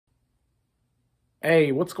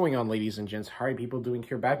Hey, what's going on, ladies and gents? How are people doing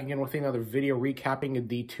here? Back again with another video recapping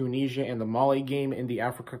the Tunisia and the Mali game in the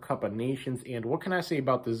Africa Cup of Nations. And what can I say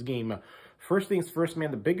about this game? First things first,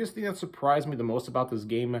 man, the biggest thing that surprised me the most about this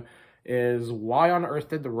game is why on earth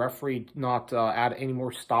did the referee not add any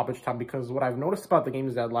more stoppage time? Because what I've noticed about the game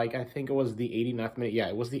is that, like, I think it was the 89th minute. Yeah,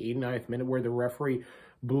 it was the 89th minute where the referee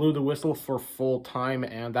blew the whistle for full time.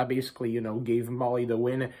 And that basically, gave Mali the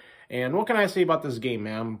win. And what can I say about this game,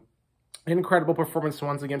 man? Incredible performance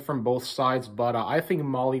once again from both sides, but I think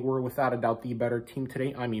Mali were without a doubt the better team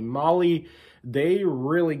today. I mean, Mali, they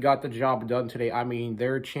really got the job done today. I mean,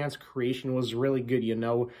 their chance creation was really good,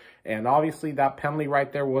 and obviously that penalty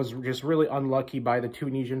right there was just really unlucky by the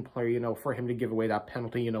Tunisian player, for him to give away that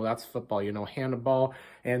penalty. That's football, handball,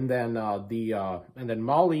 and then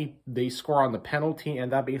Mali, they score on the penalty,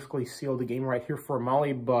 and that basically sealed the game right here for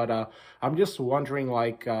Mali. But I'm just wondering,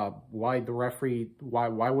 like, why would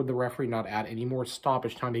the referee not add any more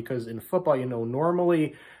stoppage time? Because in football,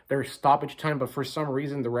 normally there's stoppage time, but for some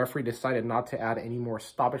reason the referee decided not to add any more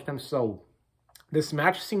stoppage time. So this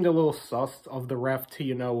match seemed a little sus of the ref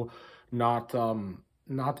to, not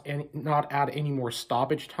add any more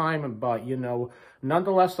stoppage time. But,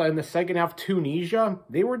 nonetheless, in the second half, Tunisia,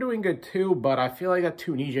 they were doing good too, but I feel like that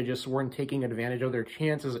Tunisia just weren't taking advantage of their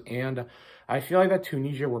chances, and I feel like that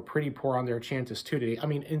Tunisia were pretty poor on their chances too today. I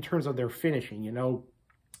mean, in terms of their finishing,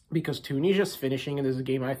 because Tunisia's finishing in this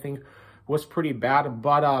game, I think, was pretty bad.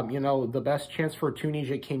 But, the best chance for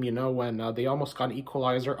Tunisia came, when they almost got an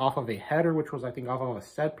equalizer off of a header, which was, I think, off of a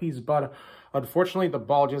set piece. But unfortunately, the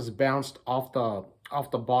ball just bounced off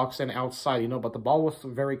the box and outside, but the ball was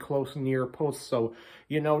very close near post. So,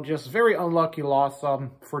 just very unlucky loss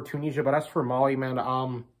for Tunisia. But as for Mali, man,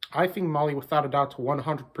 I think Mali, without a doubt,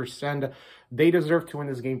 100%, they deserve to win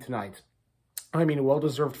this game tonight. I mean,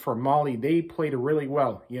 well-deserved for Mali. They played really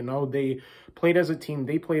well, They played as a team.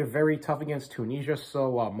 They played very tough against Tunisia.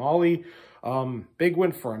 So, Mali, big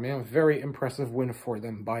win for them, man. Very impressive win for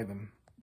them, by them.